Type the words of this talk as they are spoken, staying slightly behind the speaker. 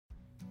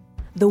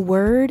The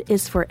Word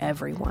is for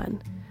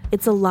everyone.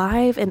 It's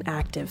alive and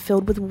active,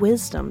 filled with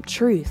wisdom,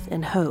 truth,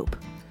 and hope.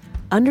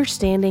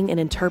 Understanding and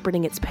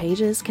interpreting its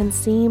pages can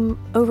seem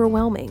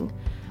overwhelming,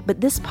 but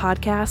this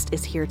podcast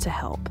is here to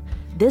help.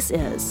 This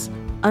is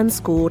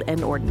Unschooled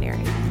and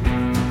Ordinary.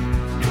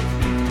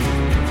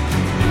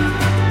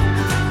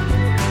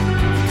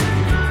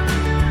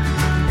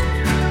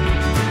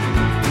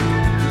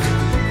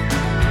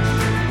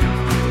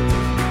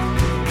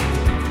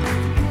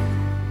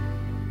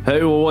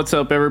 Hey, well, what's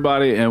up,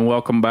 everybody, and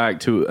welcome back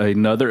to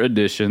another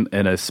edition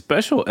and a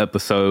special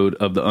episode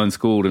of the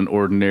Unschooled and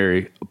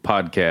Ordinary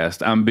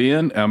podcast. I'm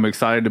Ben. I'm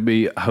excited to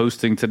be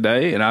hosting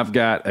today, and I've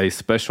got a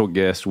special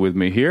guest with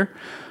me here,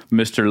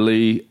 Mr.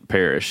 Lee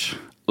Parrish.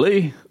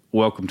 Lee,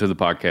 welcome to the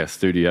podcast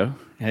studio.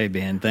 Hey,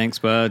 Ben. Thanks,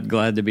 bud.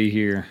 Glad to be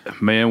here.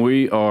 Man,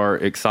 we are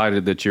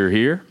excited that you're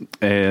here,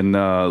 and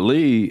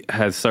Lee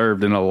has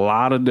served in a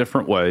lot of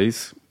different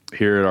ways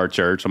here at our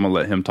church. I'm going to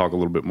let him talk a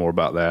little bit more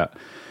about that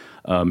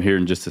here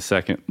in just a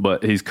second,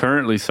 but he's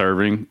currently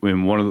serving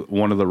in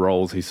one of the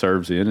roles he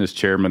serves in is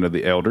chairman of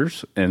the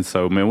elders. And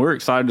so, man, we're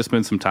excited to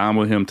spend some time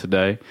with him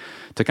today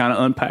to kind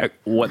of unpack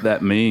what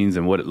that means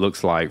and what it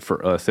looks like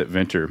for us at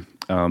Venture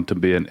to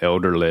be an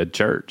elder-led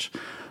church.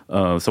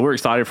 So we're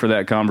excited for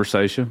that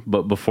conversation.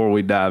 But before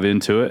we dive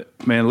into it,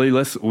 man,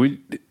 Lee,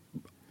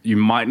 you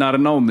might not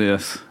have known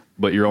this,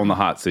 but you're on the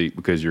hot seat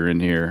because you're in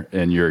here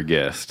and you're a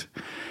guest.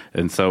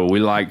 And so we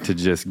like to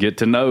just get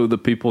to know the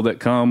people that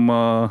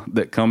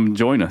come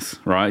join us,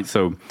 right?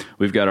 So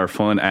we've got our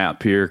fun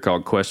app here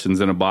called Questions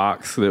in a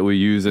Box that we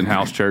use in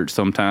house church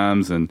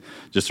sometimes, and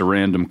just a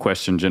random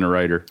question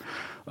generator.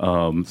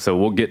 So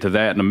we'll get to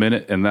that in a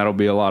minute, and that'll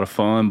be a lot of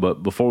fun.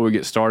 But before we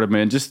get started,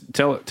 man, just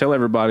tell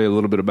everybody a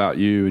little bit about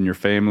you and your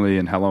family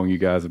and how long you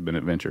guys have been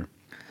at Venture.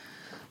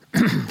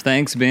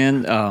 Thanks,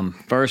 Ben.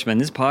 First, man,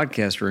 this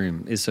podcast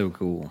room is so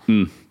cool.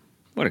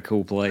 What a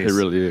cool place. It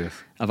really is.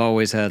 I've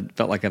always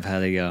felt like I've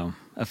had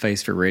a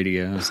face for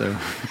radio, so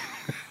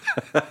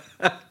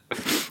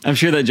I'm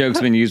sure that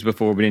joke's been used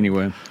before, but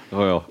anyway.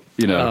 Well,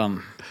 you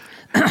know.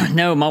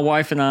 No, my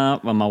wife and I,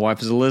 my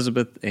wife is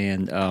Elizabeth,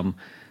 and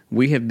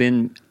we're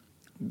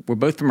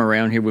both from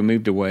around here. We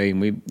moved away,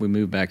 and we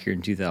moved back here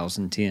in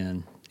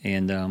 2010,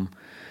 and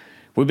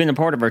we've been a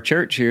part of our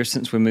church here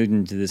since we moved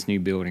into this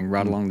new building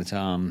right along the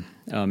time.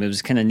 It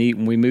was kind of neat.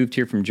 When we moved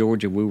here from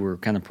Georgia, we were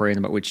kind of praying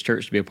about which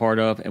church to be a part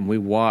of, and we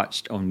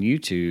watched on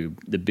YouTube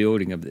the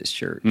building of this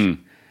church.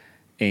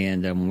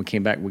 And when we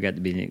came back, we got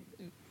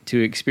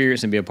to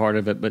experience and be a part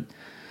of it. But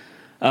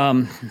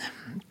I'm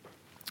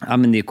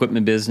in the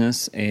equipment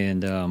business,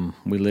 and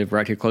we live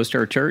right here close to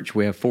our church.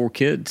 We have 4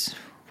 kids.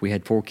 We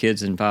had 4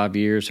 kids in 5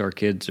 years. Our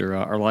kids are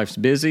our life's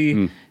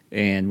busy,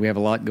 and we have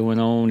a lot going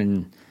on,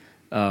 and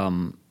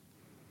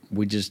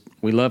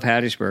we love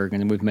Hattiesburg,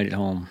 and we've made it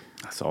home.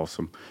 That's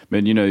awesome.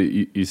 Man, you know,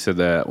 you said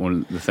that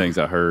one of the things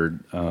I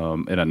heard,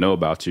 and I know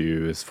about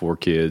you is 4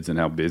 kids and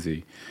how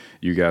busy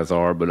you guys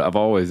are, but I've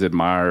always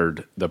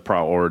admired the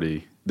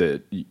priority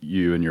that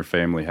you and your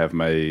family have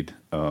made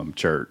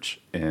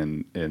church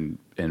and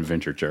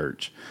Venture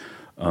Church.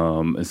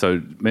 And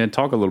so, man,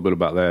 talk a little bit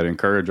about that.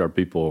 Encourage our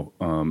people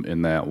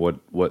in that,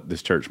 what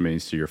this church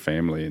means to your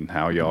family and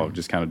how y'all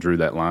just kind of drew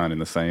that line in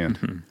the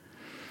sand.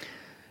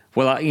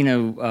 Well,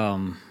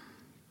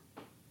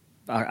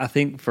 I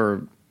think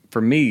for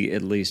me,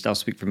 at least, I'll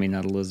speak for me,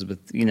 not Elizabeth.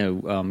 You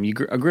know,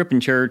 I grew up in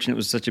church, and it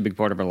was such a big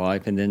part of our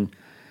life. And then,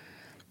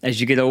 as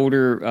you get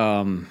older,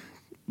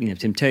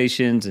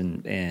 temptations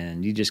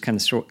and you just kind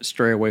of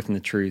stray away from the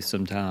truth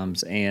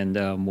sometimes. And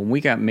when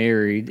we got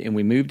married and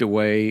we moved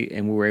away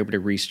and we were able to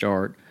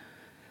restart,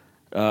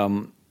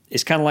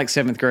 it's kind of like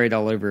 7th grade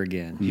all over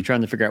again. You're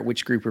trying to figure out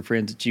which group of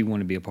friends that you want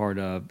to be a part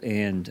of,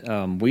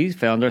 and we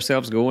found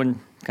ourselves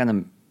going kind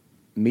of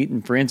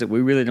meeting friends that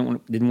we really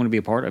didn't want to be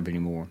a part of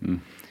anymore.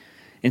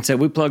 And so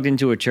we plugged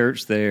into a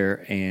church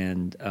there,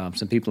 and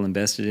some people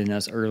invested in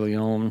us early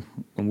on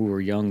when we were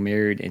young,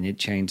 married, and it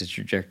changed the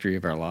trajectory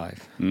of our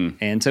life.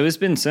 And so it's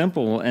been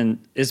simple, and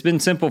it's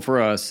been simple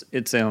for us.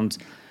 It sounds,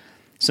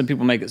 some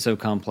people make it so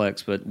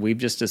complex, but we've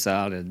just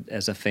decided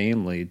as a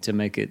family to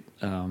make it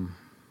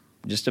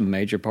just a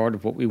major part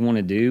of what we want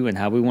to do and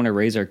how we want to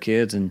raise our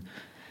kids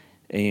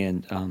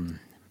and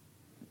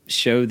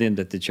show them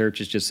that the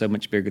church is just so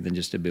much bigger than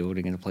just a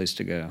building and a place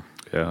to go.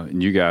 Yeah,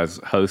 and you guys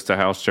host a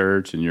house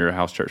church, and you're a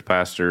house church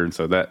pastor, and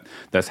so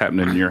that's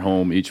happening in your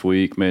home each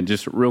week. Man,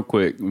 just real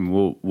quick, and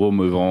we'll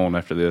move on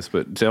after this,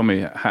 but tell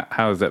me, how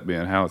has that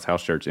been? How has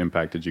house church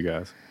impacted you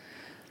guys?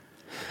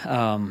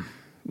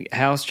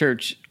 House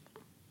church,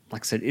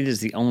 like I said, it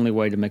is the only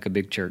way to make a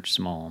big church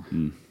small.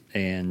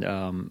 And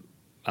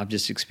I've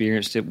just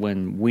experienced it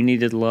when we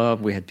needed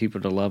love. We had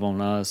people to love on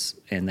us,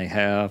 and they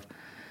have.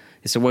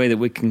 It's a way that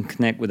we can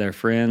connect with our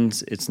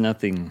friends. It's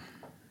nothing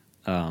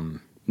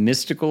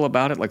mystical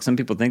about it. Like some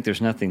people think there's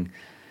nothing.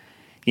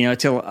 You know,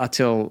 I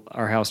tell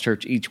our house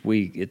church each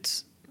week,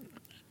 it's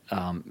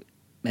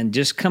and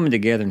just coming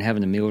together and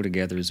having a meal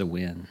together is a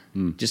win.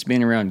 Just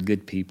being around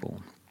good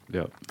people.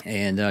 Yep.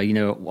 And,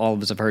 all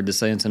of us have heard the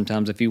saying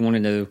sometimes, if you want to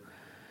know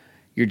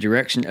your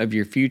direction of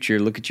your future,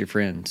 look at your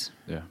friends.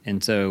 Yeah.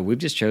 And so we've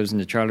just chosen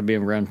to try to be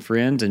around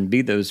friends and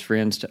be those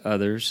friends to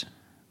others.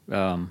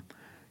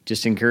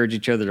 Just encourage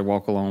each other to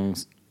walk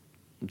alongside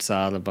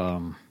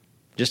of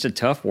just a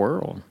tough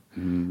world.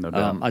 No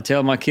doubt. I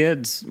tell my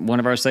kids, one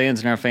of our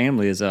sayings in our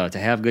family is to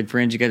have good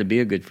friends, you got to be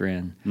a good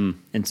friend.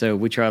 And so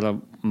we try to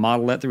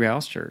model that through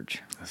House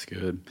Church. That's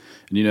good.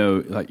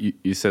 And like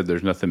you said,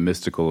 there's nothing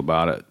mystical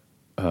about it.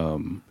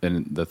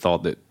 And the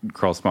thought that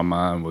crossed my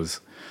mind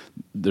was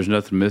there's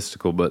nothing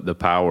mystical but the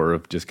power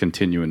of just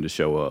continuing to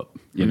show up,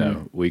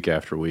 week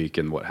after week,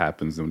 and what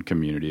happens when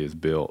community is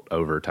built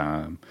over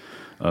time.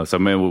 So,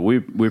 man,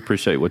 we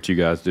appreciate what you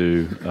guys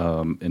do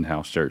in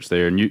House Church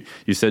there. And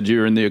you said you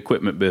were in the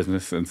equipment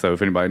business, and so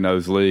if anybody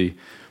knows Lee,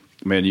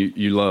 man,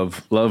 you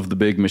love the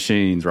big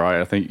machines, right?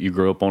 I think you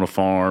grew up on a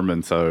farm,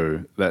 and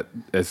so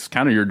it's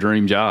kind of your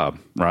dream job,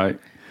 right?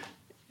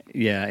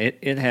 Yeah,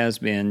 it has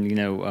been.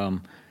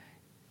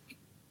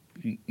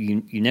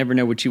 You never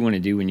know what you want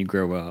to do when you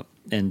grow up,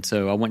 and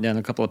so I went down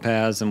a couple of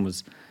paths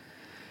and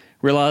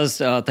realized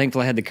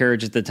thankfully I had the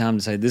courage at the time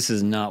to say this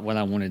is not what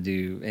I want to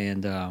do,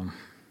 and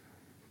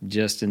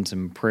just in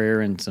some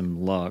prayer and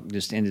some luck,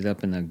 just ended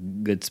up in a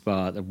good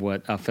spot of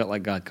what I felt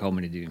like God called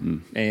me to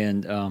do,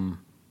 and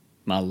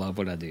I love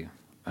what I do.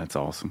 That's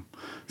awesome.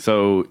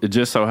 So it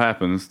just so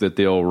happens that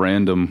the old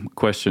random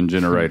question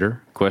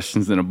generator,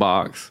 questions in a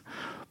box,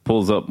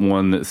 pulls up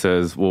one that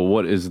says, well,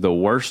 what is the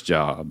worst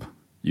job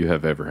you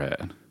have ever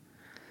had?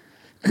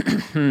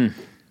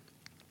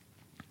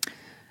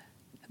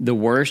 The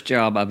worst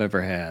job I've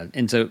ever had.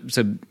 And so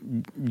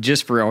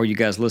just for all you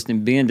guys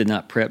listening, Ben did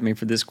not prep me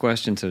for this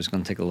question, so it's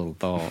going to take a little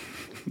thought.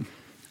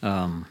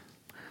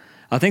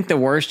 I think the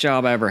worst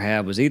job I ever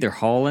had was either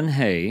hauling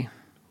hay,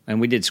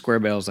 and we did square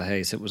bales of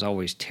hay, so it was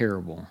always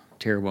terrible.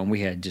 And we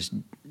had just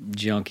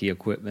junky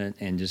equipment,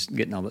 and just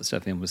getting all that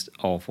stuff in was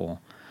awful.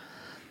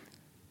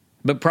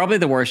 But probably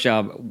the worst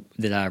job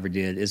that I ever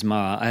did is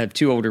I have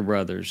two older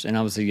brothers, and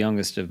I was the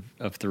youngest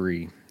of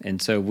three.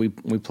 And so we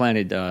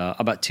planted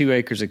about 2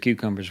 acres of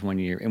cucumbers one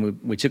year, and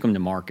we took them to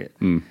market.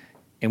 And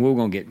we were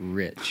going to get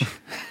rich.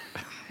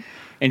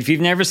 And if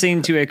you've never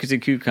seen 2 acres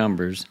of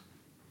cucumbers,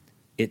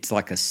 it's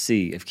like a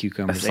sea of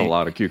cucumbers. That's a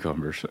lot of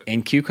cucumbers.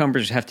 And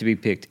cucumbers have to be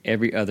picked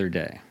every other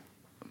day.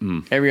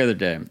 Every other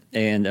day.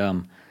 And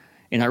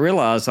I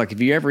realized, like,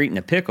 if you ever eaten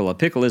a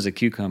pickle is a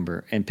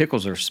cucumber, and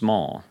pickles are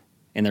small.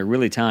 And they're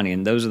really tiny,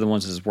 and those are the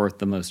ones that's worth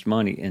the most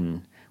money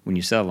when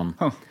you sell them.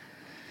 Huh.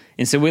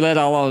 And so we let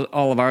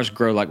all of ours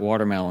grow like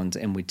watermelons,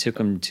 and we took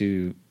them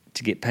to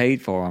get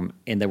paid for them,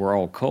 and they were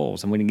all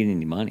coals, and we didn't get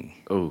any money.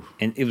 Oh.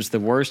 And it was the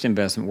worst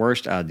investment,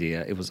 worst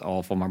idea. It was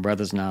awful. My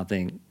brothers and I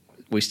think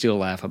we still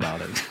laugh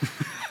about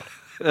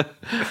it.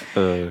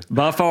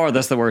 By far,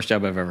 that's the worst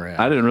job I've ever had.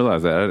 I didn't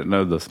realize that. I didn't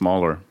know the small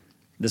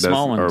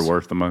ones are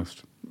worth the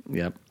most.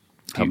 Yep.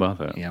 How about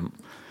that? Yeah.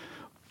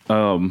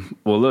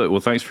 Well,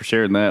 thanks for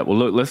sharing that. Well,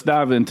 look, let's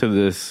dive into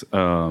this,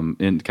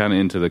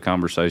 into the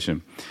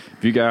conversation.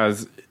 If you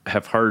guys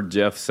have heard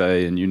Jeff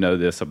say, and you know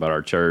this about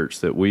our church,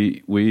 that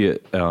we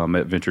at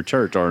Venture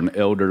Church are an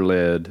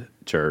elder-led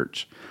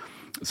church.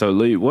 So,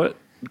 Lee, what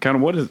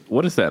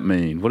does that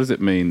mean? What does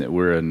it mean that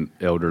we're an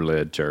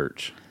elder-led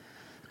church?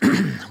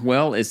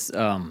 Well, it's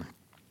our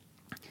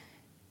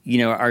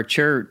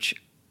church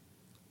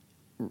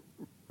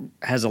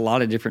has a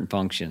lot of different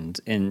functions,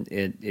 and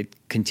it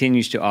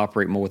continues to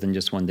operate more than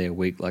just one day a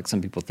week, like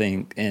some people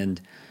think. And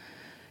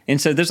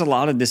so there's a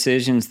lot of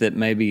decisions that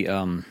maybe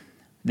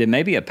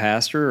a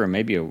pastor or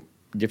maybe a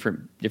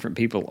different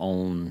people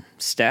on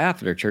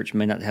staff at our church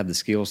may not have the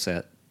skill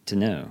set to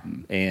know.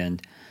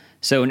 And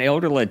so an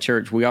elder-led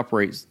church, we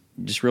operate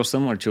just real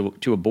similar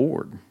to a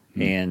board.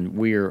 And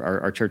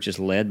our church is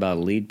led by a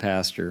lead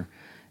pastor,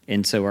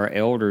 and so our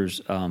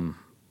elders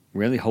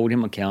really hold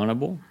him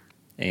accountable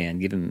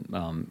and give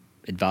him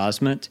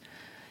advisement.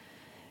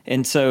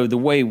 And so the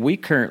way we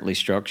currently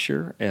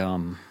structure,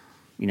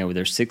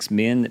 there's 6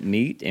 men that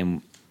meet,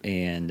 and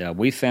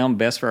we found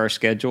best for our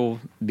schedule,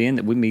 Ben,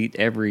 that we meet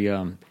every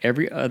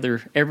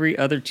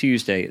other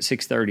Tuesday at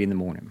 6:30 in the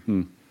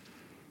morning.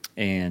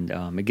 And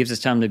it gives us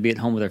time to be at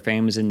home with our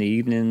families in the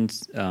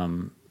evenings.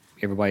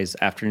 Everybody's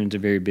afternoons are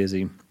very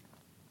busy.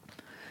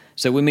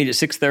 So we meet at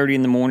 6:30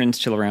 in the mornings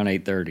till around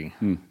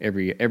 8:30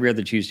 every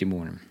other Tuesday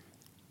morning.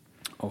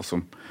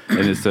 Awesome.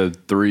 And it's a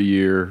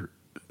 3-year,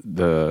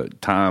 the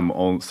time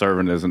on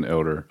serving as an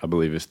elder, I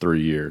believe, is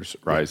 3 years,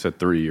 right? Yeah. It's a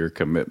 3-year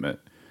commitment.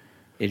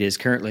 It is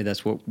currently.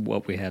 That's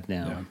what we have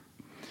now.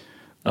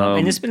 Yeah.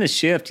 And it's been a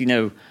shift,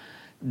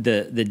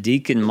 the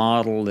deacon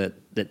model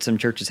that some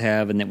churches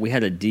have, and that we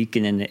had a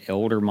deacon and an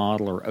elder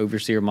model or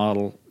overseer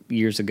model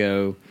years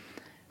ago.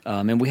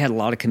 And we had a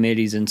lot of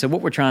committees. And so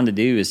what we're trying to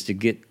do is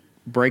to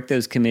break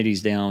those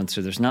committees down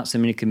so there's not so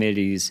many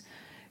committees.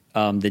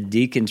 The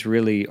deacons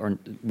really are.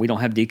 We don't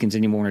have deacons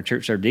anymore in our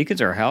church. Our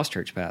deacons are our house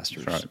church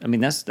pastors. Right. I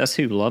mean, that's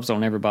who loves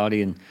on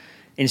everybody, and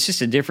it's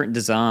just a different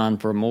design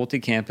for a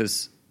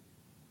multi-campus,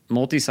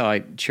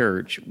 multi-site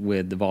church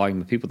with the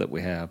volume of people that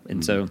we have.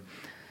 And so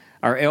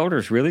our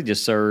elders really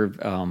just serve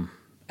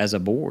as a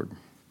board,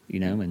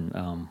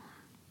 and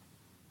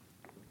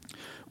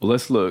Well,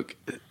 let's look.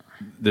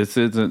 This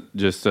isn't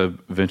just a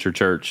venture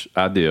church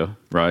idea,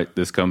 right?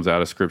 This comes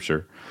out of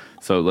Scripture.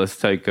 So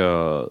let's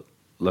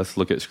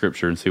look at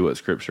Scripture and see what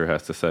Scripture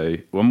has to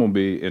say. Well, I'm going to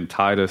be in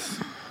Titus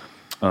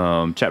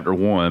chapter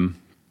 1,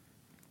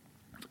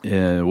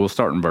 and we'll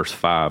start in verse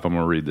 5. I'm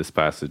going to read this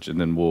passage, and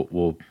then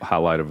we'll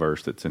highlight a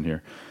verse that's in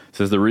here. It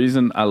says, "The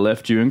reason I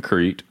left you in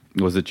Crete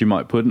was that you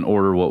might put in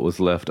order what was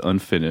left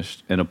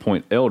unfinished and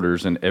appoint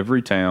elders in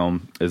every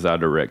town as I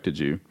directed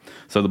you."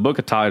 So the book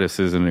of Titus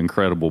is an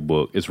incredible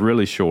book. It's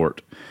really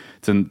short.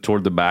 It's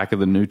toward the back of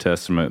the New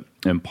Testament,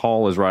 and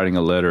Paul is writing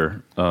a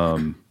letter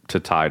to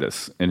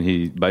Titus, and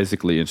he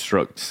basically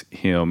instructs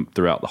him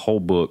throughout the whole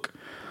book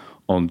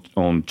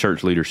on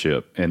church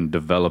leadership and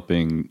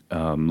developing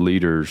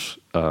leaders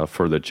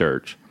for the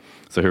church.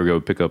 So here we go,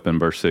 pick up in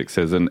verse 6. It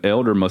says, "An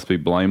elder must be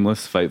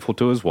blameless, faithful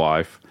to his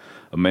wife,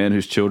 a man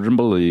whose children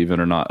believe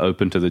and are not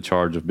open to the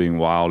charge of being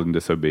wild and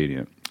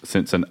disobedient.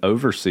 Since an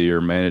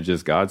overseer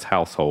manages God's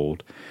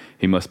household,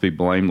 he must be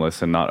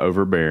blameless and not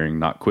overbearing,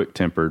 not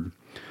quick-tempered,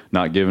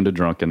 not given to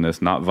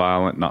drunkenness, not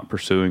violent, not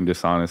pursuing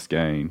dishonest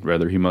gain.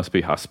 Rather, he must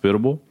be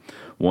hospitable,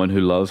 one who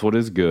loves what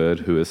is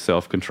good, who is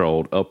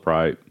self-controlled,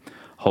 upright,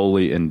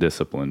 holy, and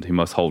disciplined. He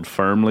must hold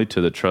firmly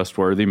to the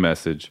trustworthy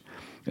message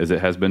as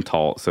it has been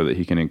taught, so that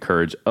he can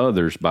encourage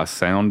others by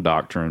sound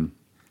doctrine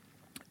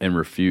and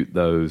refute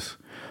those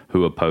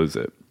who oppose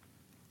it."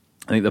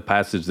 I think the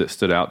passage that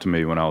stood out to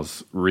me when I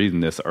was reading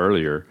this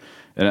earlier,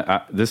 and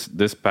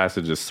this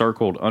passage is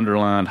circled,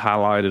 underlined,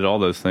 highlighted, all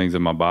those things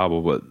in my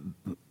Bible, but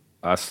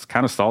I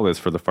kind of saw this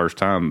for the first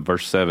time.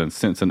 Verse 7,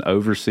 "Since an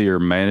overseer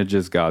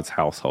manages God's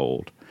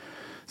household."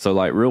 So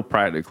like real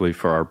practically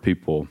for our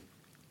people,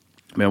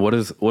 man, what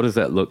does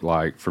that look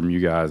like from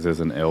you guys as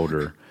an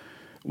elder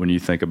when you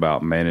think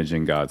about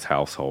managing God's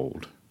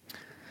household?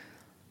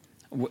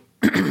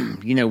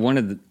 You know,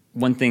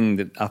 one thing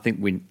that I think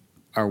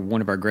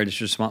one of our greatest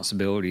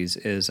responsibilities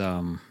is,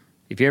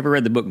 if you ever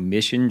read the book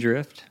Mission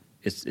Drift,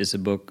 it's a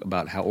book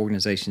about how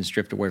organizations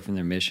drift away from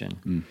their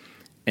mission.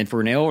 And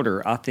for an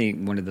elder, I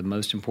think one of the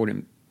most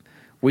important,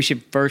 we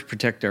should first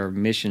protect our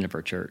mission of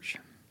our church.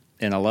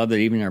 And I love that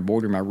even in our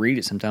boardroom, I read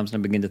it sometimes and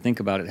I begin to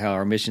think about it, how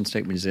our mission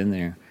statement is in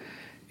there.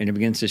 And it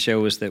begins to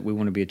show us that we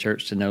want to be a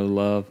church to know,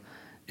 love,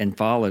 and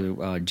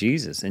follow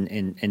Jesus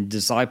and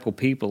disciple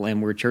people.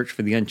 And we're a church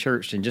for the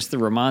unchurched. And just the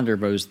reminder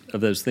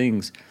of those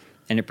things.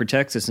 And it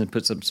protects us and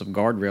puts up some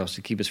guardrails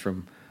to keep us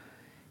from,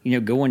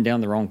 going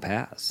down the wrong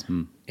paths.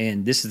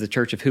 And this is the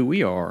church of who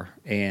we are,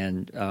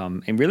 and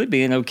really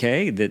being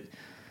okay that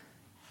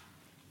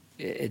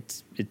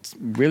it's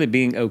really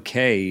being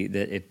okay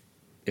that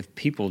if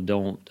people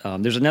don't,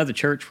 there's another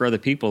church for other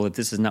people if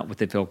this is not what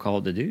they feel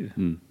called to do.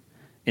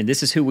 And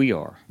this is who we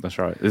are. That's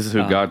right. This is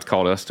who God's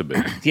called us to be.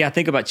 Yeah,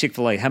 think about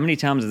Chick-fil-A. How many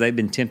times have they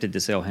been tempted to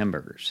sell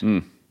hamburgers?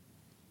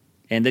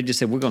 And they just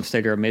said, we're going to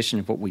stay to our mission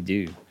of what we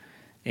do.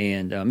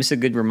 And it's a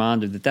good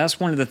reminder that that's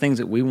one of the things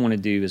that we want to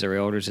do as our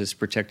elders is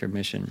protect our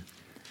mission.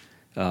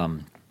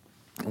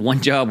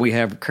 One job we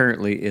have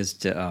currently is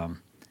to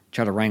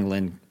try to wrangle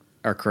in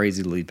our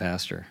crazy lead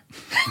pastor.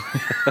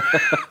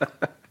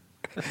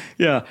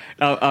 Yeah,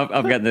 I've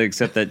gotten to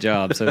accept that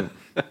job, so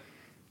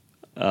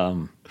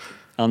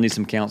I'll need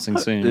some counseling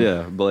soon.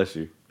 Yeah, bless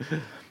you.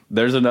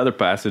 There's another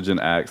passage in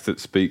Acts that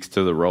speaks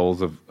to the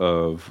roles of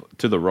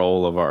the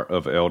role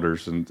of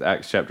elders in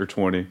Acts chapter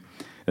 20.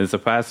 And it's a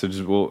passage.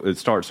 It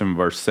starts in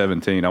verse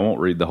 17. I won't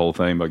read the whole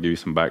thing, but I'll give you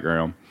some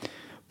background.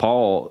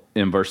 Paul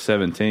in verse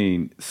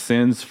 17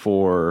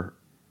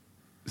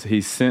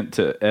 he's sent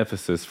to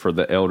Ephesus for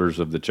the elders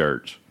of the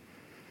church.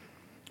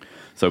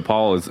 So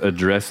Paul is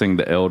addressing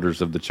the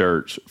elders of the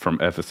church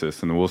from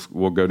Ephesus, and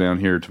we'll go down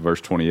here to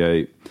verse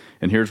 28.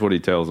 And here's what he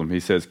tells them.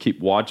 He says, "Keep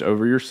watch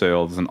over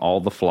yourselves and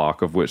all the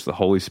flock of which the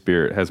Holy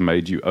Spirit has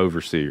made you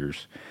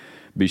overseers.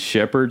 Be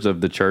shepherds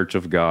of the church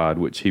of God,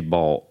 which he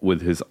bought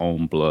with his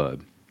own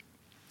blood."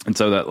 And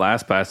so that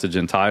last passage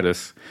in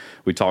Titus,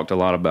 we talked a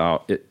lot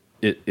about it.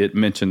 It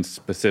mentions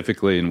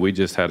specifically, and we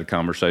just had a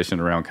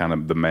conversation around kind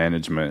of the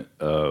management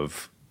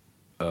of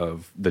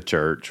the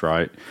church,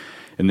 right?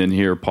 And then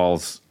here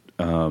Paul's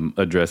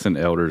addressing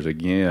elders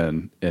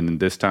again, and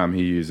this time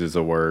he uses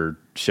a word,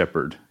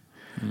 shepherd.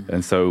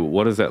 And so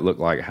what does that look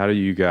like? How do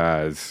you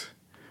guys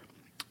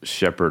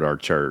shepherd our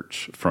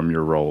church from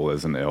your role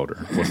as an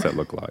elder? What's that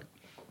look like?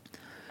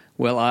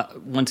 Well,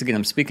 once again,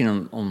 I'm speaking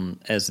on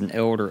as an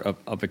elder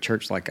of a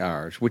church like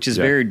ours, which is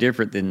very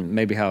different than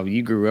maybe how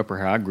you grew up or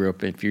how I grew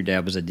up if your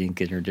dad was a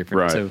deacon or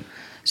different. Right.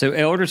 So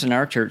elders in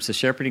our church, the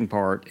shepherding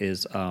part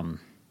is,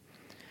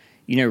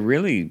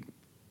 really,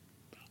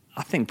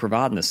 I think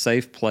providing a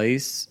safe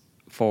place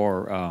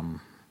for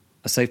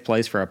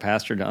our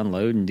pastor to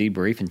unload and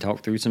debrief and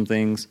talk through some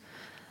things.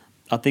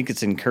 I think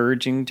it's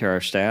encouraging to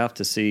our staff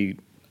to see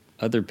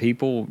other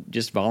people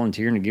just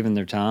volunteering and giving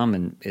their time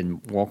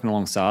and walking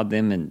alongside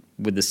them and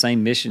with the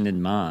same mission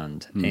in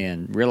mind,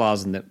 and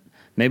realizing that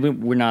maybe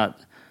we're not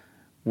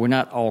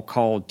all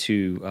called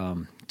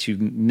to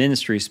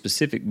ministry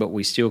specific, but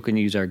we still can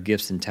use our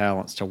gifts and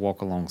talents to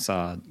walk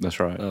alongside. That's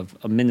right. Of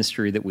a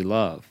ministry that we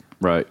love.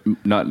 Right.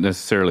 Not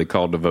necessarily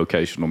called to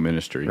vocational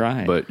ministry,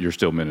 Right. but you're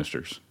still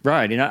ministers.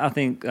 Right, and I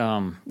think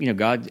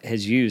God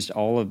has used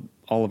all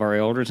of our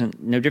elders, and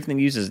no different than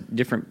He uses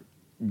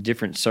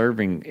different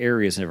serving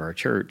areas of our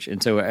church.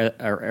 And so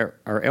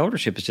our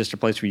eldership is just a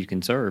place where you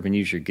can serve and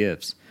use your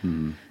gifts.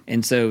 Mm-hmm.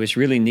 And so it's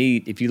really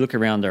neat if you look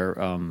around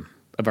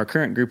our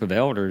current group of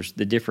elders,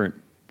 the different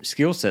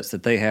skill sets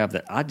that they have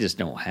that I just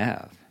don't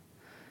have.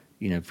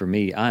 For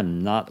me,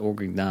 I'm not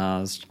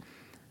organized.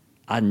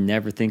 I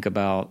never think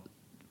about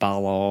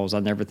bylaws.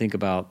 I never think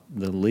about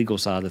the legal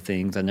side of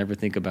things. I never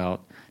think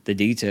about the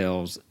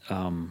details.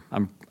 I'm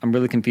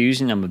really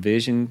confused. I'm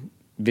a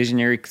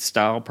visionary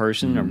style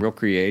person. Mm-hmm. I'm real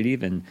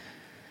creative, and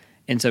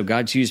so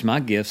God's used my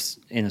gifts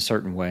in a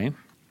certain way,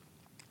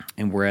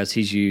 and whereas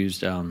He's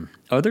used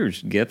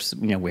others' gifts.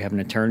 We have an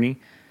attorney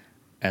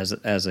as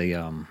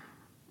an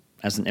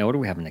elder.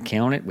 We have an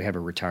accountant. We have a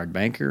retired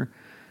banker.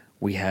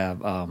 We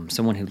have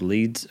someone who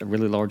leads a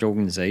really large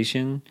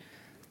organization.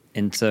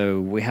 And so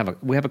we have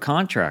a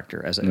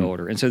contractor as an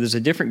elder, and so there's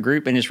a different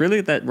group, and it's really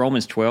that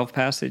Romans 12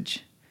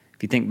 passage.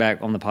 If you think back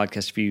on the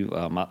podcast view,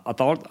 I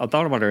thought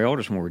about our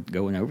elders when we were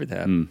going over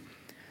that.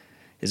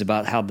 Is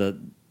about how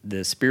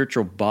the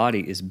spiritual body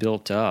is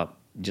built up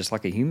just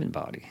like a human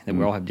body, that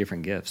we all have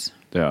different gifts.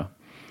 Yeah,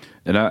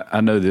 and I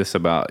know this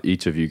about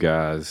each of you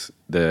guys,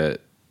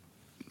 that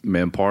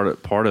man, part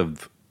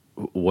of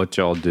what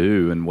y'all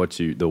do and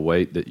the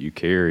weight that you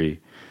carry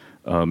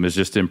is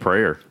just in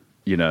prayer.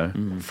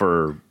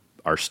 For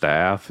our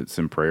staff, it's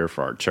in prayer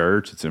for our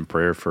church, it's in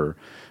prayer for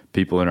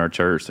people in our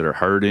church that are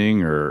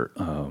hurting or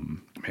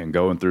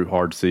going through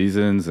hard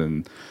seasons,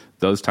 and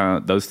those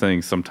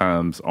things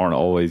sometimes aren't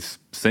always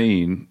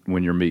seen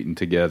when you're meeting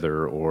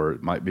together, or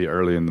it might be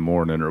early in the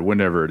morning or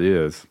whenever it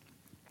is.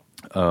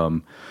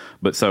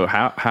 But so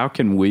how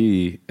can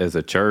we as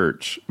a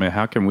church,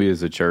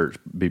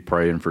 be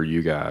praying for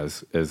you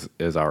guys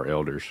as our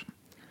elders?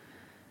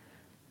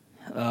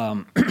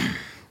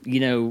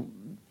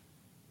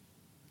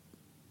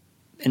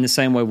 In the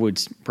same way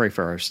we'd pray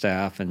for our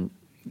staff, and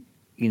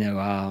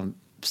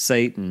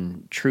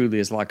Satan truly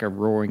is like a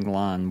roaring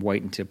lion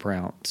waiting to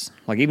pounce.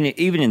 Like even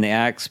in the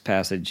Acts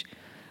passage,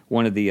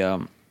 one of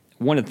the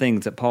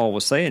things that Paul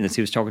was saying is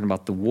he was talking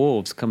about the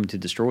wolves coming to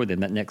destroy them.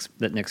 That next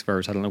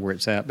verse, I don't know where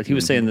it's at, but he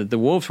was saying that the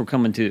wolves were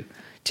coming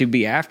to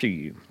be after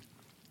you.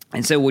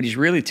 And so what he's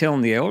really telling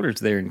the elders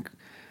there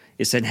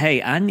is saying,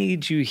 hey, I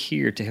need you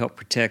here to help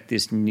protect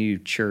this new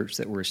church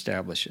that we're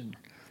establishing,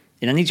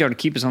 and I need y'all to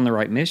keep us on the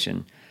right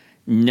mission,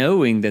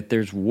 knowing that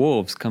there's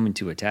wolves coming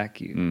to attack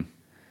you.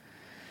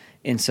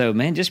 And so,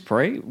 man, just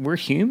pray. We're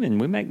human.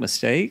 We make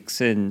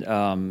mistakes, and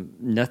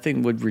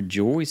nothing would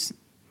rejoice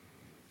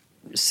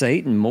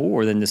Satan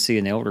more than to see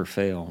an elder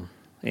fail.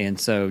 And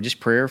so just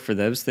prayer for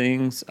those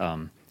things.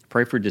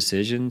 Pray for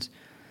decisions.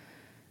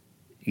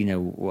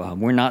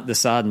 We're not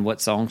deciding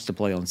what songs to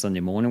play on Sunday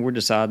morning. We're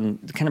deciding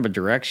kind of a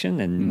direction.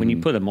 And when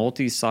you put a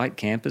multi-site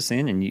campus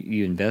in and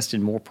you invest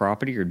in more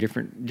property or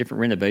different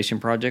renovation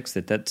projects,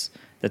 that's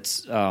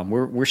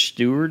we're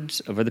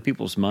stewards of other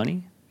people's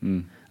money,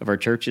 of our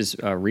church's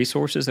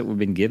resources that we've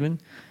been given.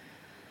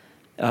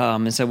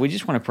 And so we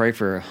just want to pray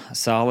for a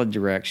solid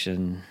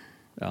direction,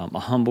 a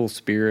humble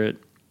spirit.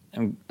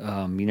 And,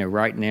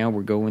 right now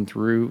we're going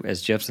through,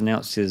 as Jeff's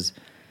announced, his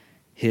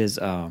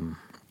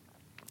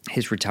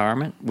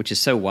retirement, which is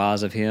so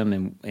wise of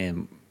him,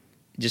 and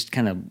just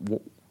kind of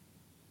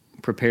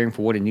preparing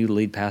for what a new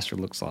lead pastor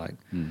looks like.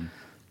 Mm-hmm.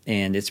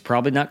 And it's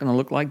probably not going to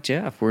look like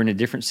Jeff. We're in a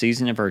different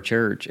season of our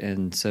church,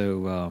 and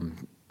so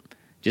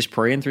just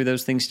praying through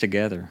those things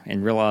together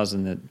and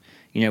realizing that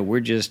we're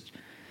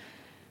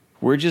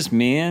just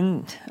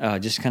men,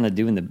 just kind of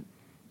doing the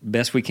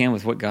best we can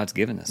with what God's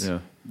given us. Yeah,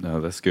 no,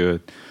 that's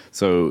good.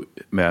 So,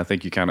 man, I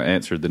think you kind of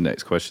answered the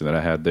next question that I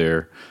had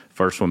there.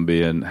 First one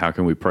being, how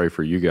can we pray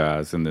for you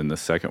guys? And then the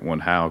second one,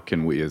 how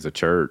can we as a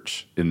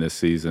church in this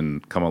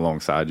season come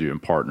alongside you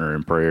and partner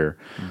in prayer?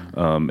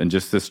 Mm-hmm. And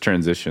just this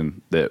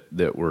transition that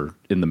we're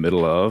in the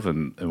middle of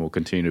and we'll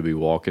continue to be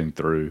walking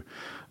through,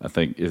 I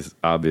think is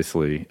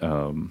obviously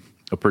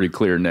a pretty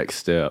clear next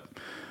step.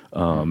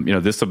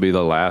 This will be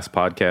the last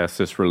podcast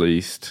that's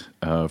released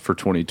for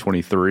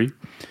 2023.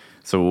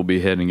 So we'll be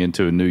heading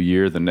into a new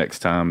year the next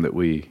time that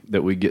we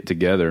get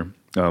together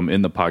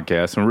in the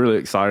podcast. I'm really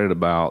excited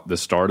about the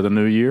start of the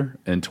new year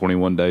and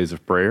 21 days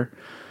of prayer.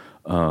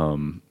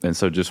 And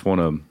so just want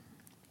to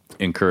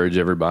encourage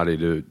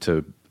everybody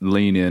to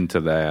lean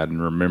into that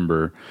and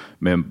remember,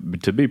 man,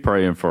 to be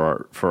praying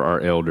for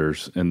our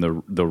elders and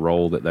the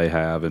role that they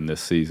have in this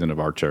season of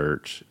our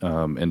church,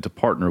 and to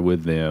partner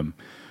with them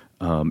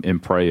in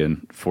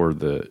praying for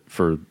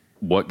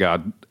what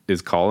God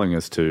is calling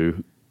us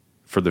to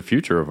for the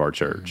future of our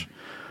church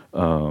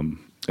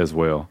as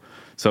well.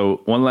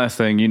 So one last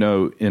thing,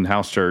 in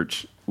house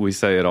church, we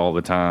say it all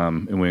the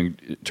time, and we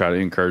try to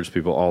encourage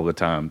people all the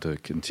time to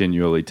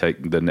continually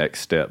take the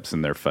next steps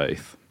in their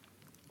faith.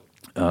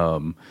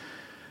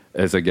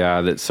 As a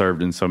guy that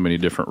served in so many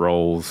different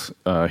roles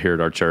here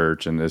at our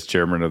church and as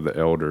chairman of the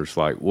elders,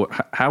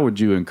 how would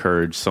you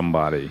encourage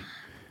somebody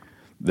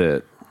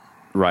that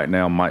right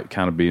now might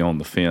kind of be on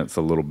the fence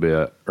a little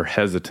bit or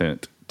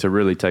hesitant to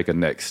really take a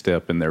next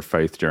step in their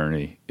faith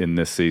journey in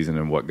this season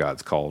and what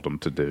God's called them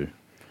to do?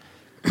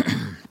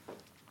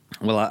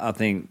 Well, I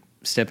think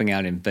stepping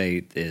out in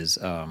faith is,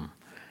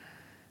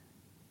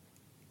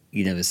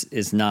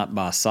 it's not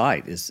by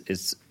sight.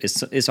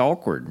 It's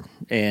awkward,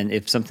 and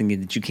if something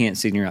that you can't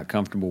see and you're not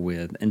comfortable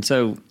with, and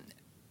so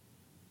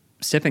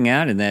stepping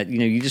out in that,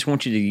 you just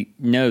want you to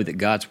know that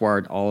God's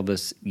wired all of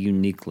us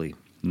uniquely.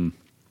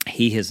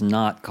 He has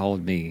not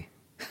called me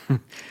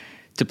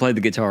to play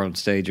the guitar on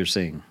stage or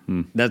sing.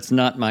 That's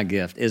not my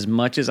gift. As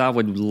much as I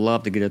would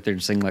love to get up there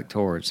and sing like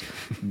Torrance,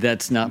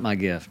 that's not my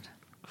gift.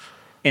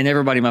 And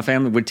everybody in my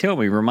family would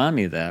remind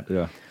me of that.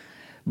 Yeah.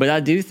 But I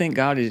do think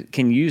God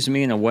can use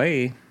me in a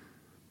way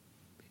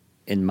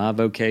in my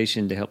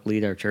vocation to help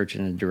lead our church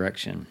in a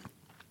direction.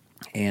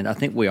 And I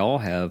think we all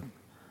have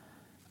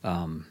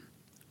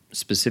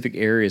specific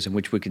areas in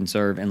which we can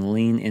serve and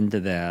lean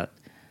into that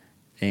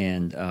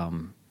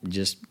and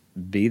just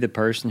be the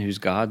person who's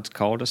God's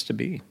called us to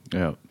be.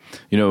 Yeah.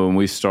 When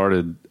we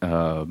started,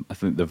 I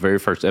think the very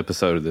first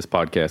episode of this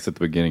podcast at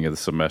the beginning of the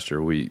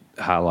semester, we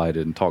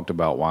highlighted and talked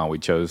about why we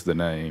chose the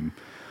name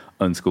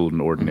Unschooled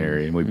and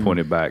Ordinary. And we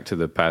pointed back to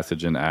the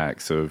passage in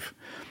Acts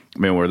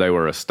where they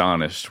were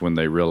astonished when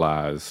they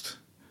realized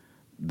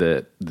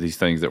that these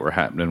things that were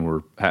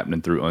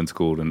happening through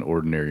unschooled and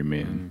ordinary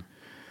men.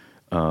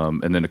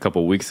 And then a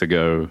couple of weeks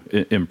ago,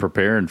 in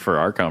preparing for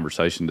our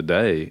conversation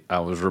today, I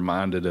was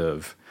reminded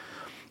of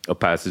a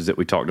passage that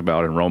we talked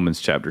about in Romans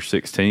chapter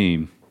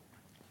 16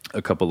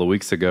 a couple of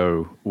weeks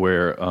ago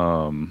where,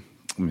 let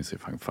me see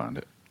if I can find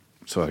it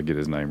so I get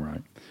his name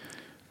right,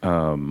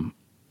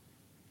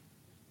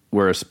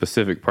 where a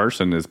specific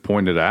person is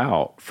pointed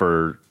out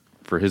for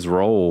his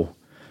role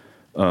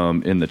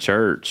in the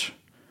church.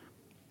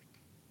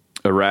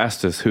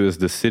 Erastus, who is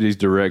the city's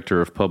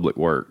director of public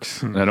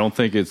works. I don't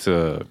think it's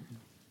a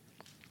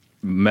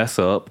mess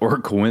up or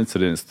a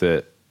coincidence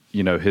that,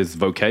 his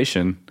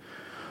vocation,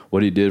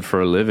 what he did for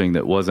a living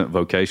that wasn't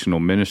vocational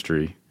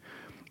ministry,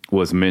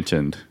 was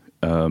mentioned.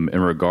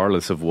 And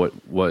regardless of what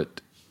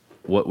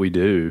we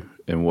do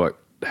and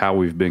how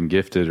we've been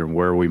gifted and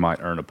where we might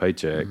earn a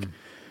paycheck,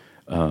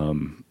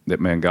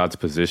 God's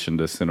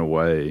positioned us in a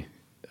way,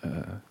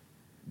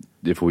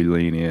 if we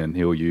lean in,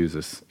 he'll use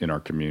us in our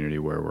community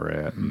where we're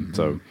at. And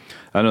so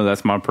I know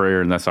that's my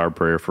prayer, and that's our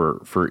prayer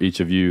for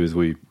each of you as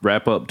we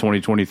wrap up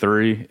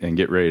 2023 and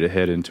get ready to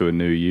head into a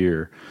new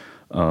year.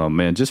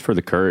 Just for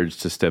the courage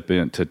to step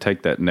in, to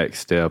take that next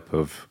step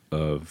of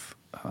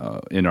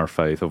in our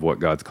faith of what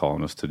God's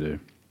calling us to do.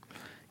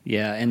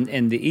 Yeah,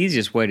 and the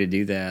easiest way to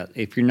do that,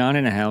 if you're not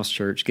in a house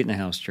church, get in a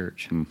house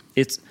church.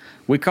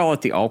 We call it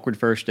the awkward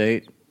first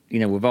date.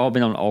 We've all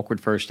been on awkward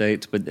first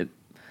dates, but it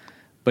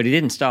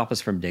didn't stop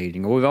us from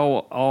dating. Or we've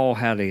all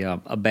had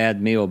a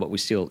bad meal, but we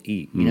still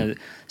eat.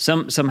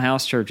 Some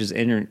house churches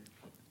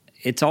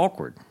it's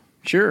awkward.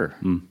 Sure.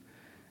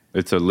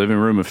 It's a living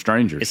room of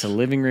strangers. It's a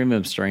living room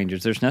of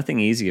strangers. There's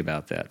nothing easy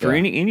about that for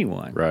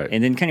anyone. Right.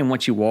 And then kind of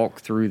once you walk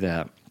through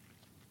that,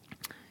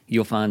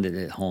 you'll find it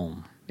at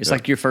home. It's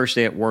like your first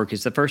day at work.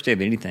 It's the first day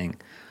of anything.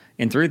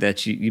 And through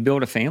that, you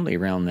build a family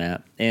around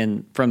that.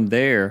 And from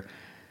there,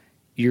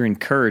 you're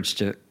encouraged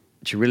to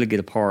really get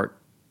a part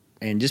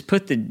and just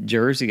put the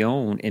jersey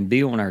on and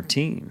be on our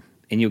team.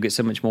 And you'll get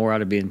so much more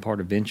out of being part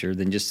of Venture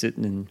than just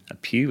sitting in a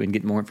pew and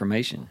getting more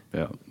information.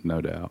 Yeah,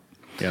 no doubt.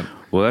 Yep.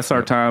 Well, that's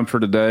our time for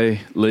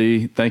today.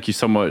 Lee, thank you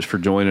so much for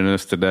joining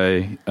us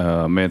today.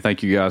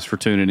 Thank you guys for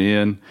tuning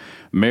in.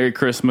 Merry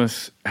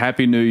Christmas.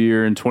 Happy New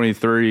Year in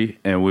 23,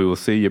 and we will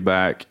see you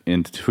back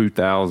in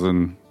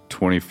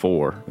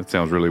 2024. That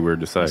sounds really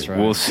weird to say. That's right.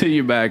 We'll see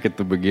you back at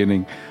the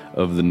beginning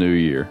of the new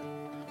year.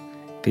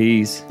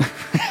 Peace.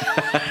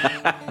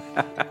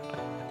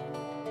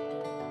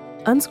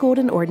 Unschooled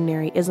and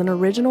Ordinary is an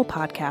original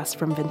podcast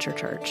from Venture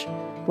Church.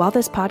 While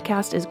this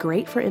podcast is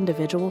great for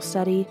individual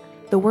study,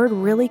 the Word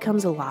really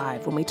comes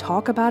alive when we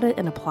talk about it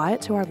and apply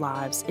it to our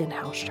lives in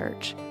house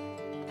church.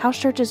 House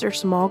churches are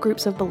small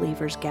groups of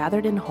believers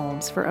gathered in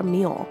homes for a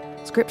meal,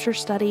 scripture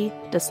study,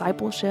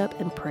 discipleship,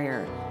 and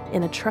prayer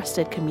in a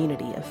trusted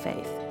community of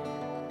faith.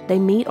 They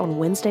meet on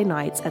Wednesday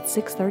nights at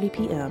 6:30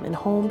 p.m. in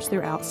homes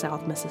throughout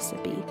South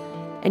Mississippi,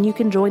 and you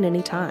can join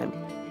anytime.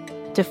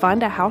 To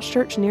find a house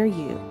church near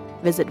you,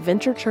 visit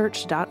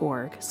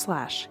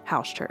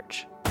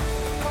venturechurch.org/housechurch.